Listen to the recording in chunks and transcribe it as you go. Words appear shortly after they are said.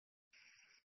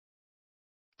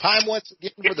Time once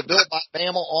again for the Built by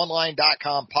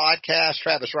BamaOnline.com podcast.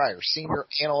 Travis Reier, senior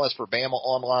analyst for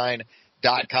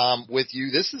BamaOnline.com with you.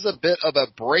 This is a bit of a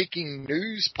breaking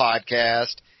news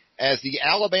podcast as the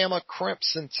Alabama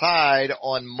Crimson Tide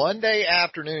on Monday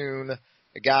afternoon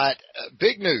got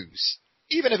big news,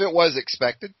 even if it was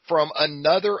expected, from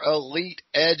another elite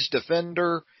edge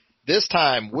defender. This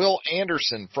time, Will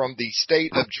Anderson from the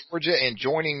state of Georgia, and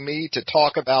joining me to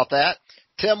talk about that,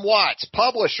 Tim Watts,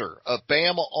 publisher of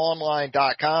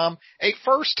BamaOnline.com, a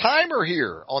first-timer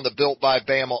here on the Built by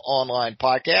Bama Online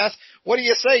podcast. What do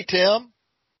you say, Tim?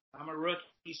 I'm a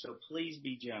rookie, so please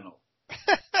be gentle.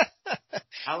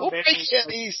 We'll make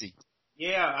it easy.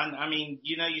 Yeah, I mean,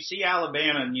 you see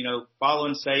Alabama and,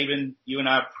 following Saban, you and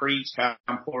I preached how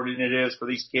important it is for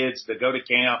these kids to go to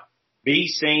camp, be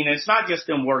seen. And it's not just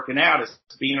them working out, it's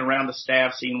being around the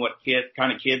staff, seeing what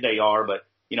kind of kid they are, but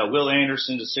Will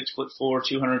Anderson's a 6'4",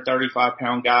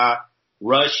 235-pound guy,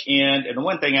 rush end. And the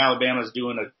one thing Alabama's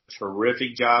doing a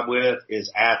terrific job with is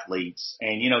athletes.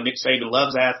 And, Nick Saban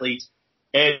loves athletes,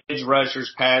 edge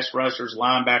rushers, pass rushers,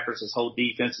 linebackers. His whole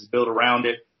defense is built around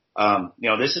it.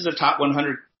 This is a top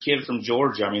 100 kid from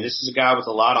Georgia. I mean, this is a guy with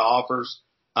a lot of offers.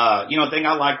 The thing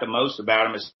I like the most about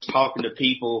him is talking to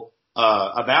people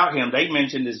about him. They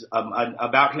mentioned is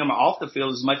about him off the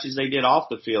field as much as they did off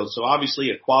the field. So obviously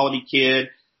a quality kid.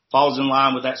 Falls in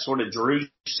line with that sort of Drew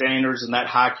Sanders and that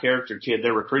high character kid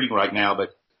they're recruiting right now,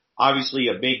 but obviously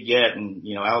a big get, and,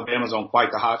 Alabama's on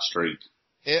quite the hot streak.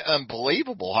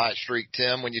 Unbelievable hot streak,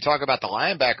 Tim. When you talk about the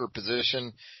linebacker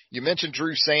position, you mentioned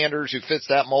Drew Sanders, who fits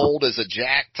that mold as a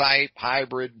jack type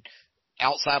hybrid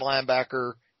outside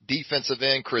linebacker. Defensive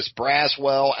end, Chris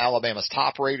Braswell, Alabama's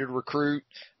top rated recruit,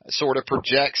 sort of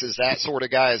projects as that sort of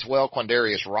guy as well.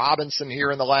 Quandarius Robinson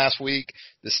here in the last week,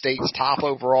 the state's top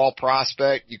overall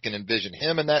prospect. You can envision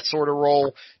him in that sort of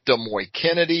role. Demoy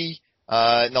Kennedy,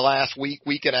 in the last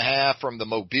week and a half from the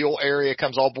Mobile area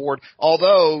comes on board.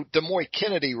 Although Demoy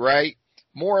Kennedy, right,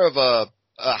 more of a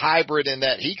hybrid in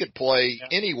that he could play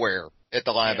anywhere at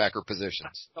the linebacker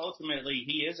positions. Ultimately,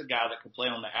 he is a guy that could play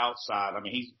on the outside. I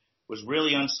mean, he was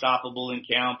really unstoppable in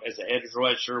camp as an edge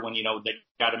rusher when, they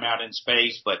got him out in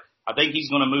space. But I think he's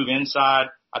going to move inside.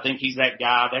 I think he's that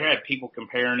guy. They had people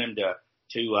comparing him to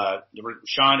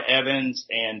Sean Evans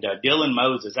and Dylan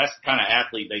Moses. That's the kind of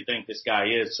athlete they think this guy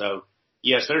is. So,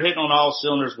 yes, they're hitting on all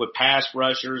cylinders with pass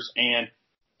rushers. And,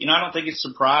 I don't think it's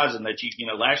surprising that,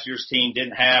 last year's team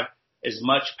didn't have as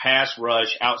much pass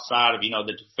rush outside of,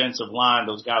 the defensive line,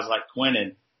 those guys like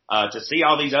Quinnen. To see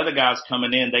all these other guys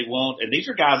coming in, they won't. And these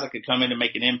are guys that could come in and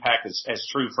make an impact as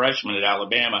true freshmen at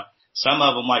Alabama. Some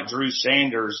of them, like Drew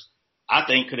Sanders, I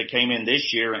think could have came in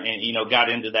this year and, got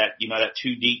into that, that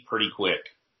too deep pretty quick.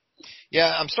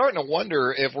 Yeah, I'm starting to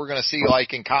wonder if we're going to see,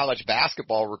 like in college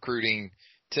basketball recruiting,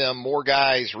 Tim, more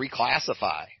guys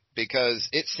reclassify, because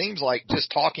it seems like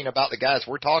just talking about the guys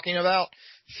we're talking about,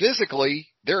 physically,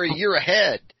 they're a year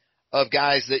ahead of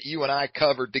guys that you and I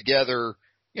covered together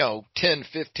 10,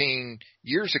 15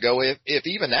 years ago, if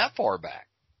even that far back.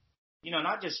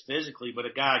 Not just physically, but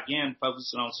a guy, again,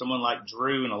 focusing on someone like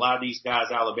Drew and a lot of these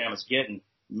guys Alabama's getting,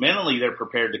 mentally they're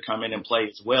prepared to come in and play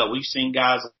as well. We've seen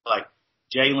guys like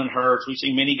Jalen Hurts. We've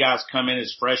seen many guys come in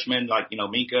as freshmen, like,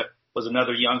 Mika was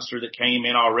another youngster that came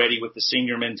in already with the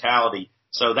senior mentality.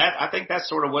 So I think that's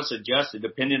sort of what's adjusted,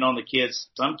 depending on the kids.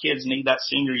 Some kids need that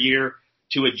senior year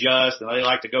to adjust, and they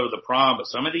like to go to the prom. But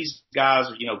some of these guys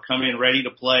are, come in ready to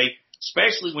play,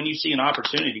 especially when you see an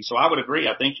opportunity. So I would agree.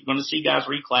 I think you're going to see guys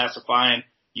reclassifying.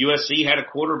 USC had a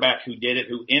quarterback who did it,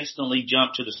 who instantly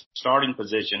jumped to the starting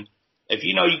position. If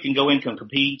you can go in and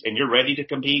compete and you're ready to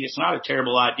compete, it's not a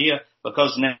terrible idea,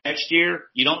 because next year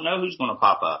you don't know who's going to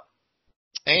pop up.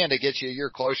 And it gets you a year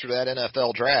closer to that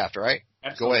NFL draft, right?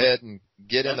 Absolutely. Go ahead and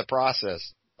get in the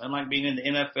process. Unlike being in the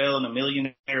NFL and a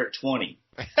millionaire at 20.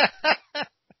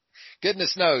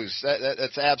 Goodness knows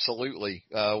that's absolutely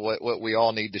what we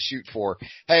all need to shoot for.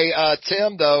 Hey,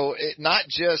 Tim, though, not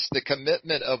just the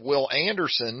commitment of Will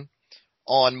Anderson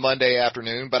on Monday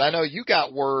afternoon, but I know you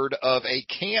got word of a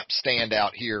camp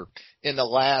standout here in the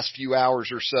last few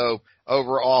hours or so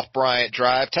over off Bryant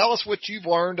Drive. Tell us what you've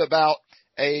learned about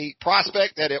a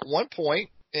prospect that at one point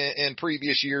in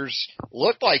previous years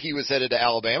looked like he was headed to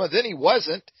Alabama. Then he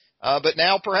wasn't, but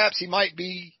now perhaps he might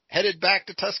be headed back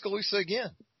to Tuscaloosa again.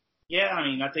 Yeah, I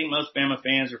mean, I think most Bama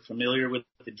fans are familiar with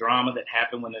the drama that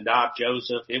happened when they adopted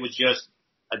Joseph. It was just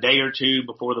a day or two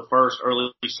before the first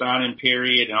early signing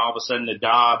period, and all of a sudden the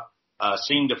Dobb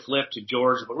seemed to flip to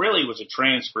Georgia, but really it was a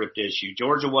transcript issue.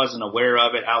 Georgia wasn't aware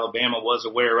of it. Alabama was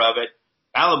aware of it.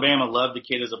 Alabama loved the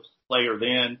kid as a player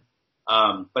then.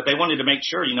 But they wanted to make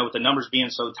sure, with the numbers being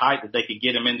so tight that they could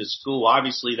get him into school.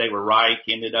 Obviously they were right.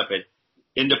 He ended up at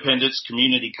Independence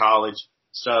Community College.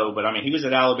 So, but I mean, he was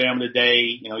at Alabama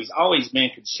today. He's always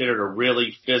been considered a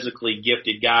really physically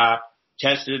gifted guy.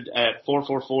 Tested at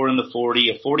 4.44 in the 40,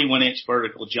 a 41-inch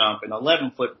vertical jump, an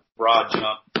 11-foot broad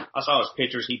jump. I saw his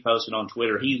pictures he posted on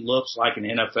Twitter. He looks like an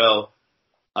NFL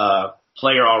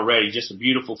player already, just a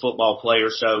beautiful football player.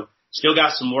 So still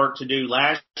got some work to do.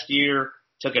 Last year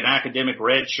took an academic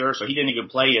red shirt, so he didn't even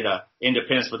play at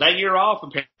Independence. But that year off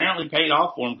apparently paid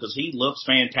off for him because he looks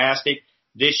fantastic.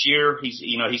 This year he's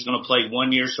going to play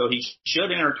 1 year, so he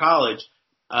should enter college.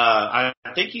 I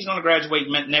think he's going to graduate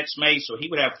next May, so he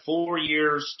would have 4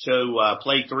 years to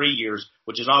play 3 years,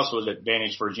 which is also an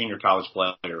advantage for a junior college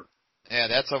player. Yeah,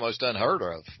 that's almost unheard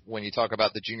of when you talk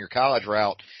about the junior college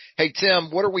route. Hey,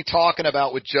 Tim, what are we talking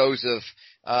about with Joseph?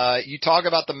 You talk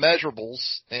about the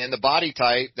measurables and the body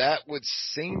type. That would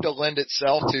seem to lend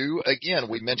itself to, again,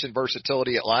 we mentioned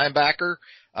versatility at linebacker.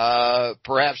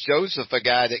 Perhaps Joseph, a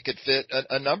guy that could fit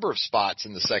a number of spots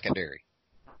in the secondary.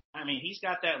 I mean, he's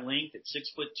got that length at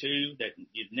 6'2" that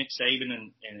Nick Saban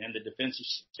and the defensive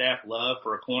staff love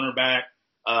for a cornerback.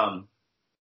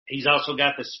 He's also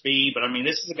got the speed, but I mean,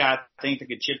 this is a guy I think that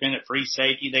could chip in at free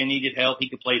safety. They needed help. He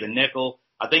could play the nickel.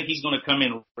 I think he's going to come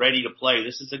in ready to play.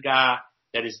 This is a guy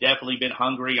that has definitely been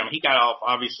hungry. I mean, he got off,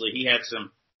 obviously, he had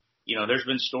some, there's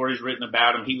been stories written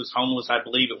about him. He was homeless, I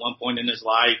believe, at one point in his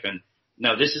life. And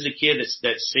no, this is a kid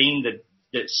that's seen the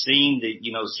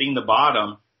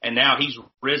bottom. And now he's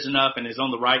risen up and is on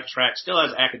the right track, still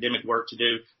has academic work to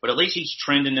do, but at least he's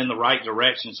trending in the right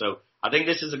direction. So I think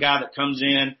this is a guy that comes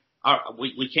in.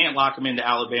 We can't lock him into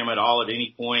Alabama at all at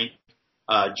any point.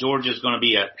 Georgia's going to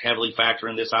be a heavily factor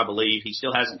in this, I believe. He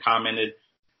still hasn't commented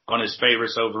on his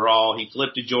favorites overall. He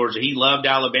flipped to Georgia. He loved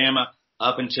Alabama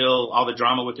up until all the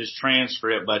drama with his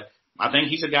transcript, but I think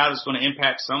he's a guy that's going to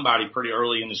impact somebody pretty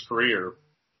early in his career.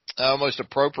 Most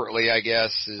appropriately, I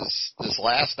guess, is this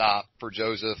last stop for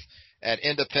Joseph at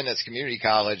Independence Community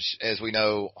College, as we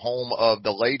know, home of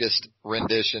the latest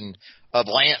rendition of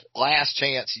Last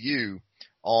Chance U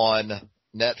on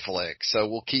Netflix. So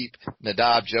we'll keep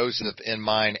Nadab Joseph in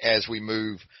mind as we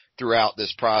move throughout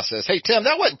this process. Hey, Tim,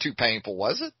 that wasn't too painful,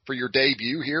 was it, for your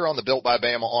debut here on the Built by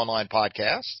Bama online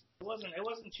podcast? It wasn't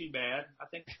too bad. I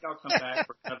think I'll come back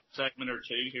for a segment or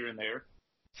two here and there.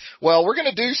 Well, we're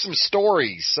going to do some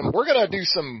stories. We're going to do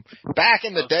some back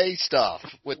in the day stuff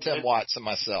with Tim Watts and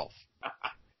myself.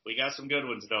 We got some good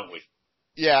ones, don't we?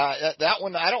 Yeah, that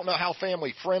one, I don't know how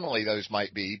family friendly those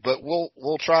might be, but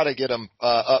we'll try to get them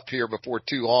up here before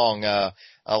too long.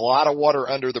 A lot of water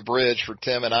under the bridge for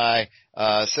Tim and I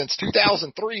since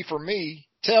 2003 for me.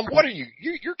 Tim, what are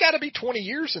you've got to be 20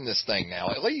 years in this thing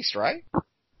now at least, right?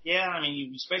 Yeah, I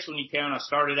mean, especially when you count, I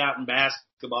started out in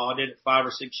basketball. I did it 5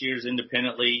 or 6 years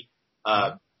independently.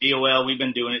 DOL, we've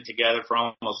been doing it together for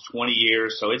almost 20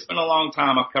 years. So it's been a long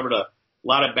time. I've covered a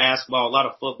lot of basketball, a lot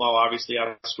of football. Obviously,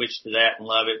 I switched to that and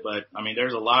love it. But I mean,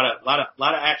 there's a lot of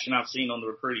action I've seen on the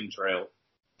recruiting trail.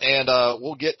 And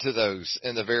we'll get to those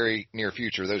in the very near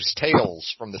future, those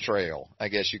tales from the trail, I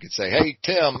guess you could say. Hey,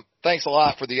 Tim, thanks a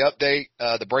lot for the update,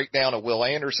 the breakdown of Will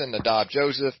Anderson, Nadab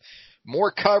Joseph.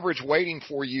 More coverage waiting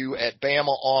for you at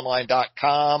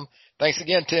BamaOnline.com. Thanks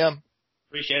again, Tim.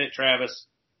 Appreciate it, Travis.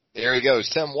 There he goes,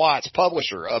 Tim Watts,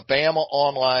 publisher of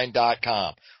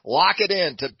BamaOnline.com. Lock it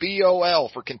in to BOL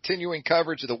for continuing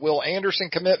coverage of the Will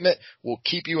Anderson commitment. We'll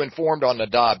keep you informed on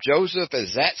Nadab Joseph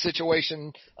as that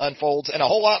situation unfolds and a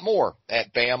whole lot more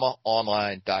at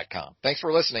BamaOnline.com. Thanks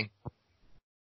for listening.